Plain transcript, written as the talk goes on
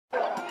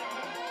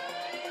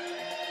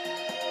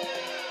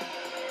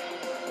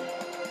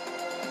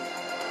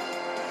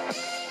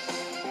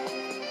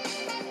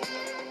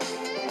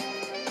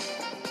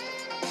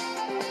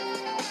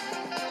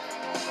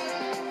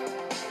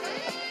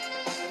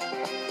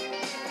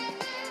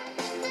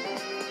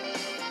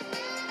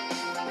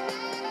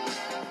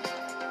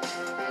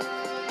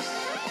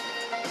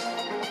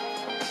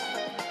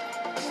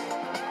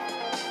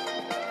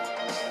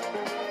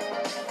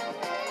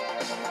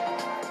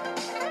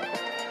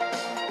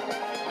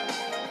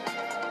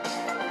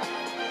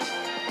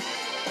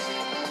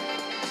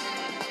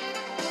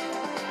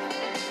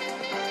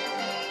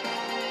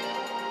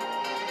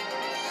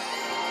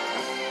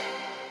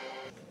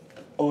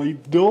I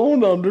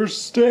don't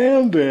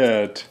understand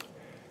it.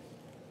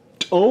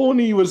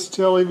 Tony was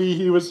telling me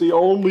he was the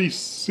only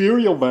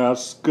cereal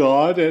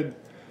mascot, and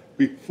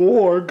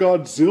before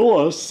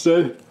Godzilla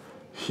said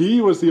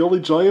he was the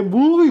only giant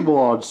movie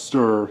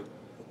monster.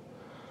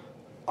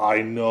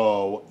 I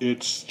know,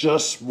 it's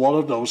just one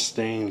of those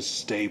things,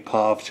 Stay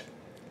Puft.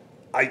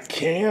 I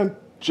can't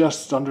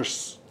just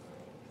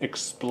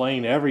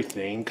explain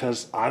everything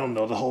because I don't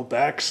know the whole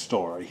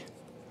backstory.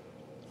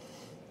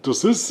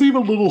 Does this seem a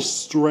little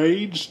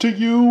strange to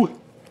you?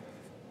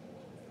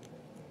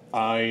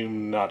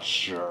 I'm not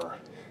sure.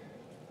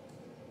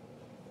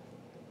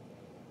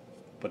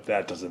 But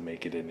that doesn't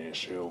make it an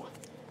issue.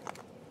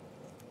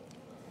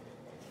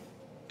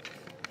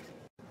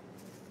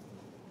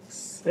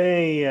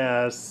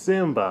 Say,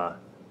 Simba,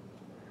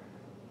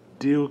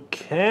 do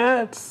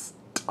cats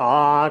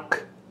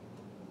talk?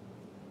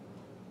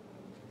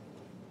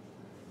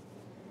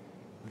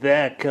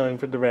 That coming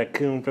from the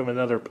raccoon from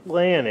another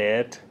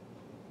planet.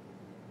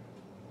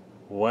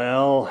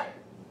 Well,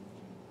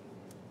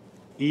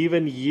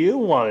 even you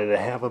wanted to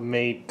have a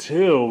mate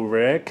too,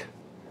 Rick.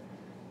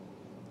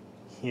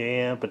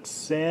 Yeah, but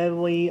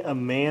sadly,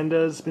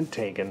 Amanda's been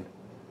taken.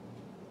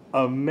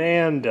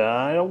 Amanda,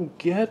 I don't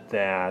get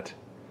that.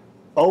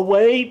 Oh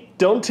wait,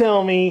 don't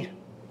tell me.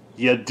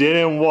 You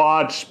didn't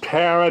watch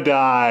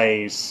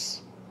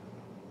Paradise.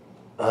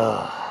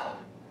 Ugh.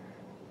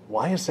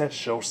 Why is that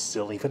show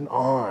still even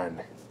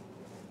on?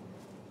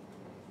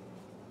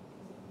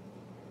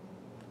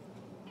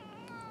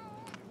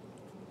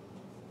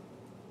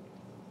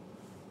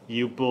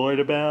 You bored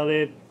about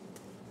it?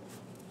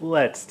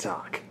 Let's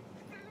talk.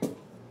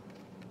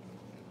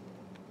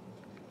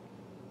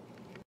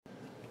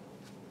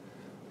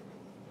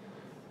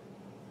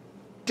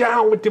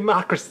 Down with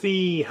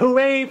democracy!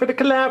 Hooray for the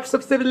collapse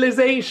of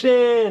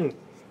civilization!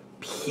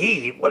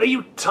 Pete, what are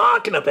you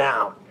talking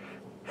about?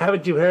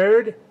 Haven't you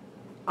heard?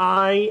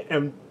 I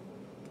am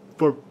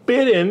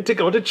forbidden to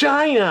go to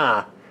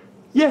China!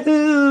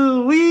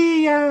 Yahoo!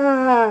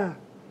 Wee-ya!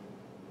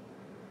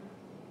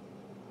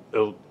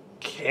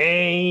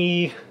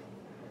 Okay.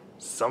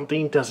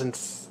 Something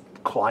doesn't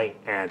quite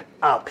add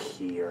up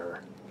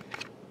here.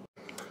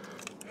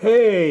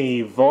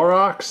 Hey,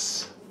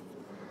 Vorox.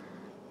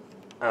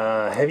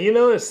 Have you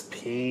noticed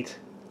Pete?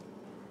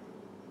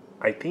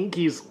 I think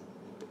he's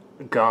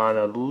gone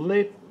a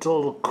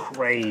little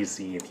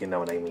crazy, if you know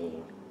what I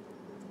mean.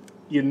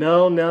 You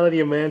know, now that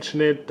you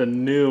mention it, the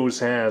news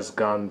has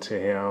gone to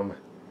him.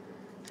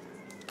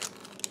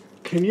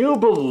 Can you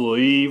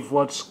believe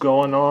what's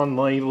going on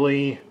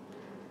lately?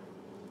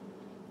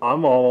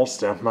 I'm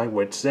almost at my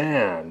wit's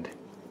end.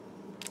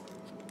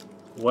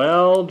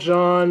 Well,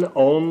 John,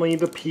 only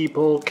the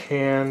people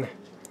can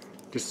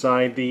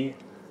decide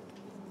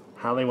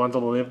how they want to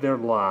live their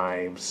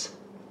lives.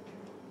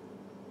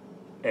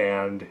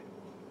 And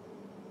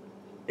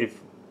if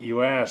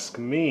you ask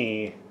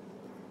me,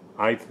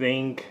 I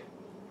think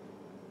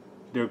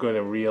they're going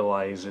to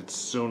realize it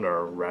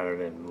sooner rather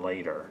than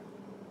later.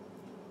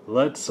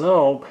 Let's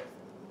hope.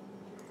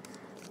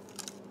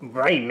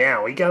 Right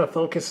now, we gotta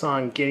focus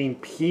on getting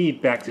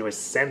Pete back to his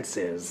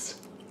senses.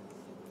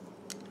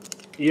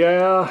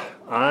 Yeah,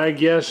 I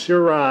guess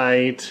you're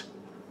right.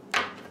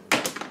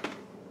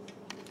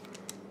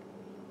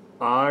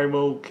 I'm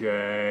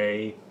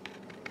okay.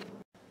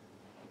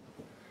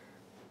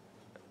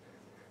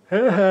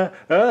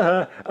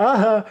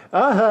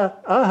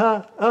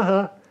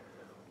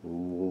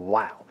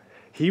 Wow,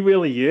 he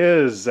really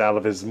is out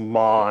of his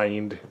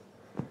mind.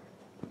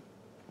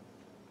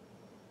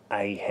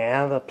 I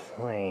have a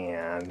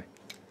plan.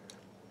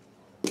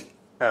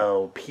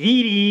 Oh,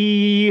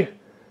 Petey!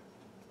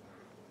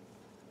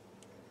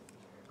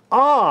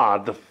 Ah,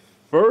 the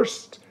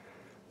first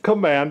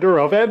commander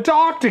of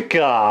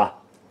Antarctica!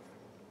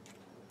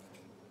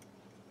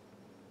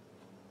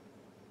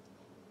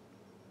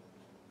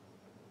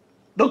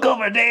 Look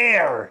over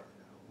there!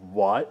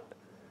 What?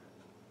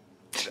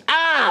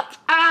 Ah!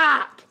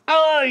 Ah!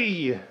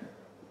 Oy!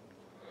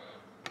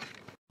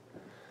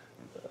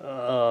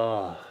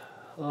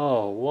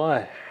 Oh,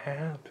 what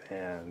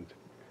happened?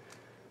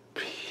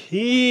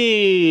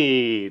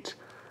 Pete!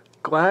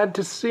 Glad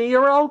to see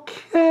you're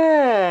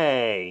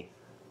okay!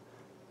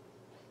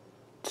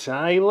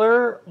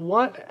 Tyler,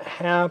 what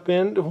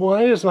happened?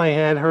 Why does my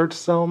head hurt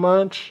so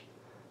much?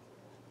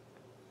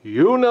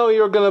 You know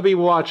you're gonna be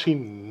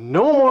watching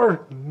no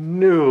more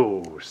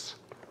news.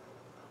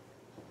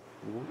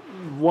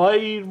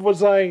 Why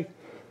was I...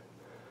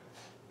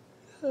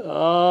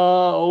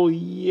 Oh,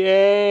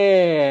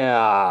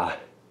 yeah.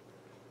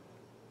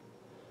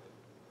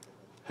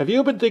 Have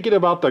you been thinking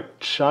about the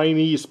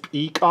Chinese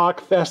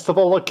Peacock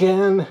Festival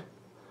again?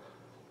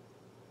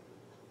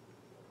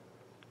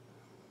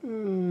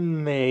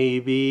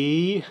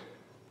 Maybe.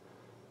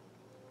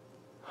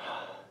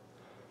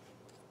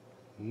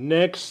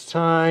 Next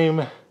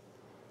time,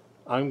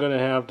 I'm gonna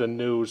have the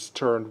news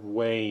turned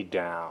way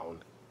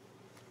down.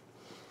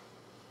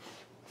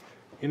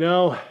 You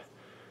know,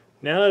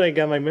 now that I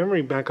got my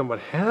memory back on what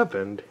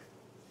happened,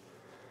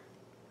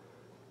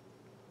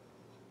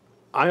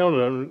 I don't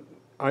know.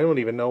 I don't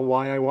even know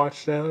why I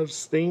watch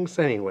those things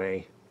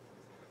anyway.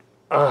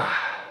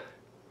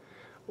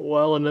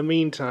 Well, in the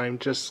meantime,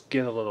 just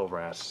get a little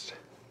rest.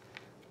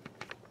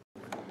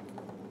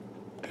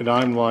 And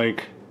I'm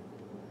like,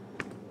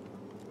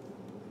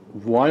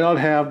 why not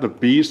have the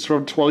beast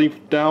from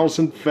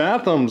 20,000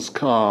 Fathoms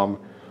come?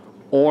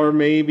 Or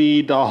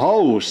maybe the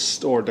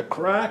host or the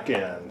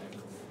Kraken.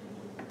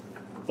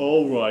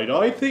 Alright,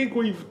 I think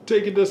we've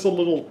taken this a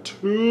little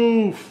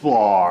too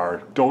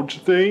far, don't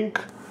you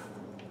think?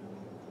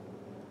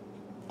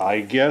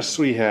 I guess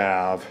we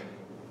have.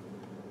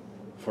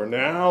 For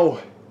now,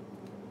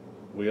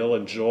 we'll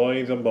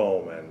enjoy the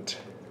moment.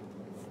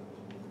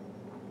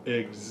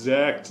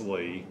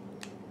 Exactly.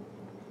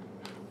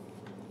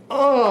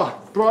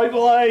 Bright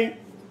light!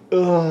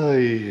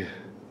 Ugh.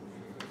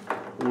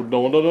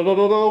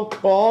 No,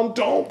 calm,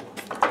 don't.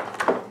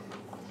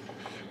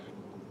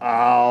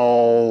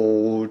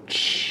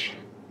 Ouch.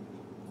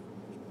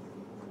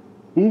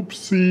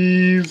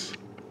 Oopsies.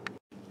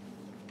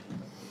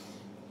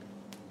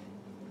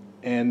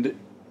 And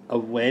a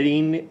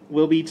wedding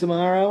will be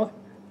tomorrow?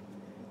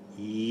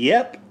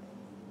 Yep.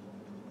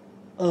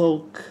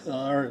 Oh,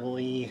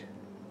 Carly.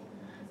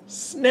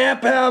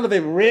 Snap out of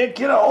it, Rick.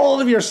 Get a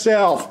hold of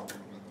yourself.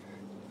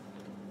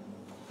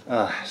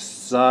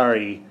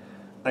 Sorry.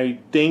 I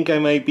think I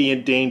might be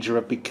in danger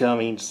of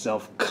becoming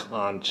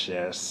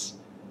self-conscious.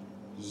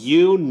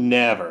 You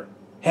never.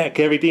 Heck,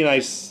 everything I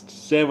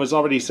said was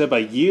already said by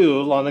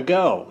you long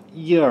ago.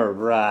 You're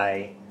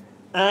right.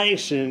 I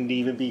shouldn't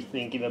even be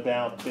thinking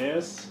about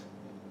this.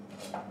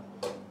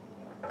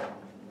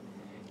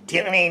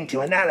 Tune in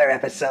to another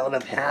episode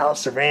of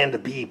House of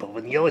Random People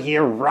and you'll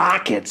hear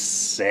rockets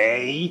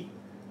say.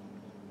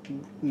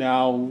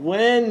 Now,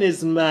 when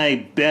is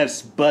my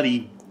best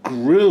buddy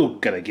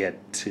Groot gonna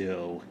get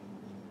to?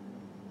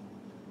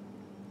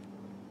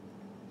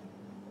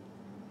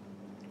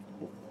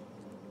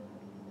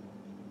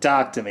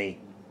 Talk to me.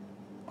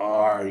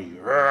 I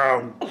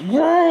am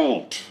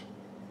Groot!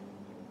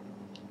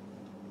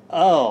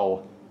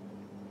 Oh.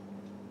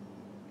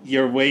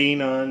 You're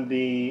waiting on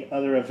the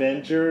other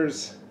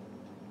Avengers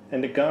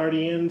and the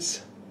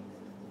Guardians?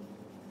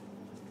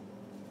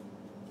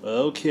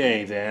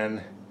 Okay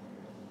then.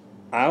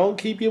 I won't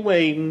keep you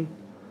waiting.